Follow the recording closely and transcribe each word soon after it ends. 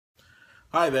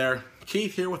Hi there,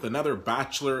 Keith here with another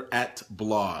Bachelorette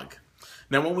blog.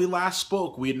 Now, when we last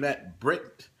spoke, we had met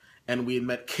Britt and we had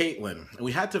met Caitlin, and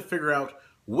we had to figure out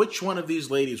which one of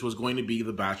these ladies was going to be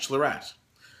the Bachelorette.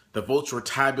 The votes were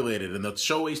tabulated, and the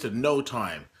show wasted no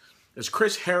time, as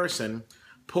Chris Harrison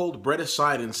pulled Britt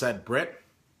aside and said, "Britt,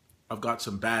 I've got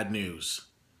some bad news.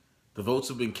 The votes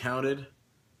have been counted,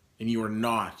 and you are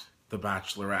not the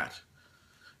Bachelorette."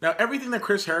 Now, everything that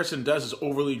Chris Harrison does is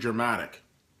overly dramatic.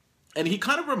 And he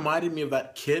kind of reminded me of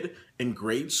that kid in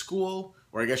grade school,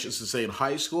 or I guess you should say in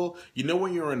high school. You know,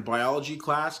 when you were in biology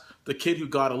class, the kid who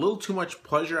got a little too much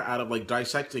pleasure out of like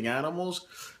dissecting animals,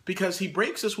 because he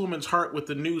breaks this woman's heart with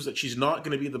the news that she's not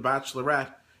going to be the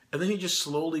Bachelorette, and then he just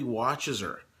slowly watches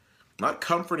her. Not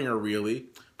comforting her really,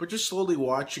 but just slowly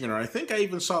watching her. I think I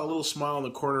even saw a little smile in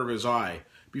the corner of his eye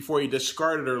before he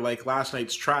discarded her like last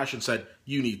night's trash and said,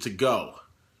 "You need to go."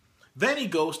 Then he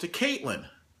goes to Caitlin.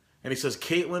 And he says,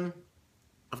 "Caitlin,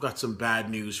 I've got some bad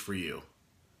news for you.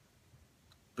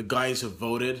 The guys have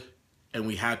voted, and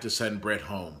we had to send Britt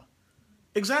home."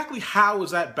 Exactly how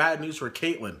is that bad news for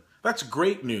Caitlin? That's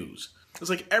great news. It's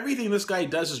like everything this guy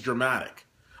does is dramatic.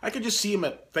 I could just see him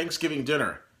at Thanksgiving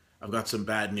dinner. "I've got some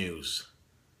bad news.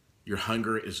 Your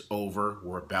hunger is over.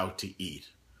 We're about to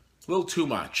eat." A little too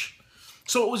much.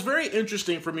 So it was very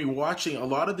interesting for me watching a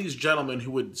lot of these gentlemen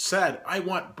who had said, "I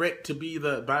want Britt to be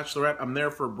the Bachelorette. I'm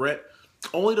there for Britt,"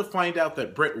 only to find out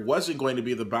that Britt wasn't going to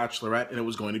be the Bachelorette and it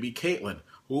was going to be Caitlin.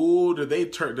 Ooh, did they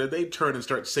turn and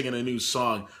start singing a new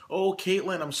song? "Oh,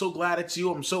 Caitlin, I'm so glad it's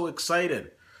you. I'm so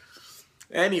excited."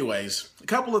 Anyways, a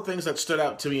couple of things that stood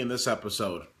out to me in this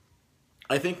episode.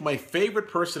 I think my favorite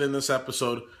person in this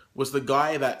episode was the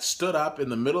guy that stood up in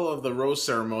the middle of the rose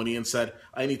ceremony and said,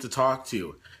 "I need to talk to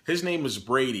you." His name is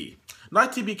Brady.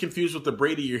 Not to be confused with the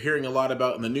Brady you're hearing a lot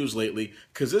about in the news lately,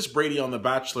 because this Brady on The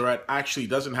Bachelorette actually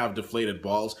doesn't have deflated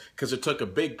balls, because it took a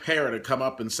big pair to come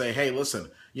up and say, "Hey,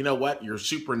 listen, you know what? You're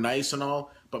super nice and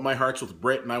all, but my heart's with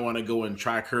Britt and I want to go and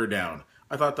track her down."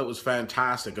 I thought that was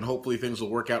fantastic, and hopefully things will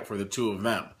work out for the two of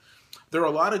them. There are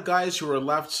a lot of guys who are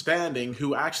left standing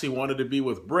who actually wanted to be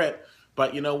with Britt,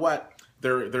 but you know what?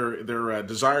 Their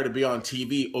desire to be on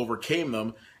TV overcame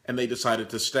them, and they decided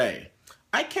to stay.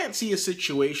 I can't see a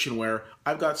situation where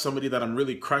I've got somebody that I'm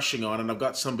really crushing on, and I've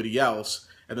got somebody else,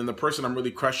 and then the person I'm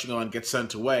really crushing on gets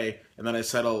sent away, and then I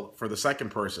settle for the second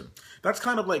person. That's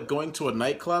kind of like going to a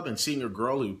nightclub and seeing a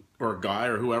girl or a guy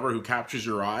or whoever who captures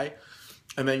your eye,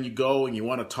 and then you go and you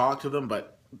want to talk to them,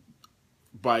 but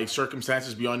by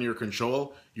circumstances beyond your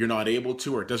control, you're not able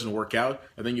to, or it doesn't work out,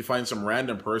 and then you find some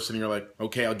random person and you're like,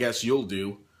 "Okay, I guess you'll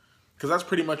do." Because that's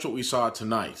pretty much what we saw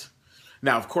tonight.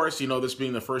 Now, of course, you know, this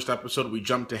being the first episode, we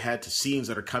jumped ahead to scenes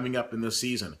that are coming up in this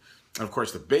season. And of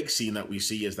course, the big scene that we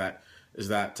see is that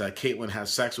Caitlin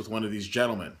has sex with one of these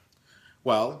gentlemen.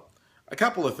 Well, a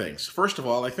couple of things. First of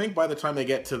all, I think by the time they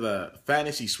get to the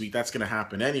fantasy suite, that's going to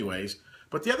happen anyways.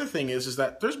 But the other thing is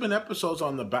that there's been episodes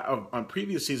on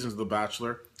previous seasons of The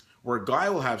Bachelor where a guy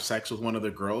will have sex with one of the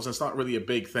girls, and it's not really a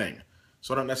big thing.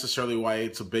 So I don't necessarily why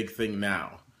it's a big thing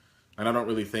now. And I don't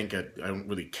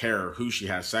really care who she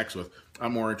has sex with.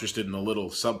 I'm more interested in the little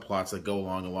subplots that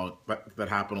go that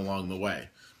happen along the way.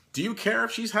 Do you care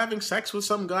if she's having sex with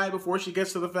some guy before she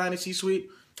gets to the fantasy suite?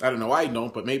 I don't know, I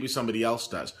don't, but maybe somebody else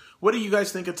does. What do you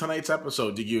guys think of tonight's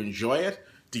episode? Did you enjoy it?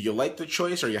 Do you like the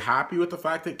choice? Are you happy with the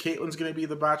fact that Caitlin's going to be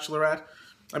the Bachelorette?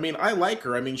 I mean, I like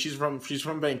her. I mean, she's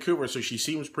from Vancouver, so she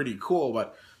seems pretty cool,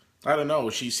 but I don't know.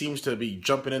 She seems to be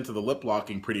jumping into the lip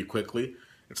locking pretty quickly.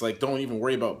 It's like, don't even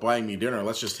worry about buying me dinner.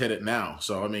 Let's just hit it now.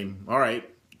 So, I mean, all right,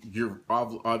 you're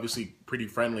obviously pretty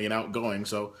friendly and outgoing,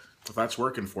 so if that's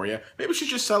working for you, maybe she's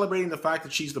just celebrating the fact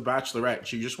that she's the Bachelorette.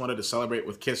 She just wanted to celebrate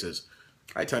with kisses.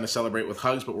 I tend to celebrate with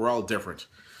hugs, but we're all different.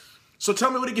 So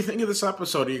tell me, what did you think of this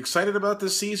episode? Are you excited about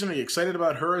this season? Are you excited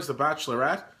about her as the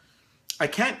Bachelorette? I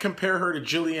can't compare her to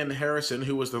Jillian Harrison,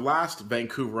 who was the last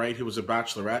Vancouverite who was a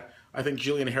Bachelorette. I think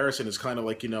Jillian Harrison is kind of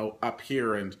like, you know, up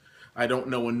here, and I don't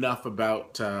know enough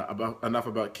about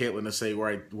Caitlin to say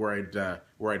where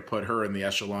I'd put her in the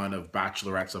echelon of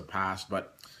Bachelorettes of past.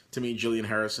 But to me, Jillian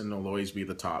Harrison will always be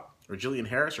the top. Or Jillian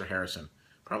Harris or Harrison?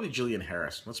 Probably Jillian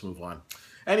Harris. Let's move on.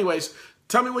 Anyways,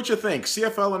 tell me what you think.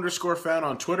 CFL_fan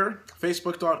on Twitter,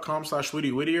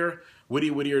 Facebook.com/WhittyWhittier,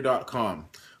 WhittyWhittier.com.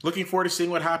 Looking forward to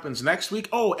seeing what happens next week.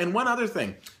 Oh, and one other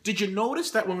thing. Did you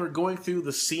notice that when we were going through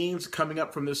the scenes coming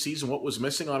up from this season, what was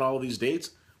missing on all of these dates?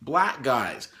 Black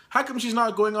guys. How come she's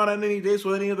not going on any dates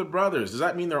with any of the brothers? Does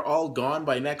that mean they're all gone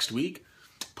by next week?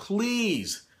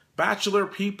 Please, Bachelor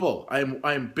people,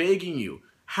 I'm begging you,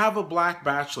 have a black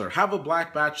bachelor, have a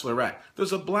black bachelorette.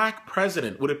 There's a black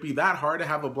president. Would it be that hard to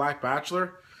have a black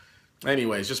bachelor?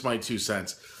 Anyways, just my 2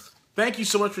 cents. Thank you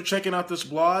so much for checking out this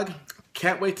blog.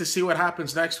 Can't wait to see what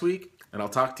happens next week, and I'll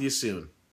talk to you soon.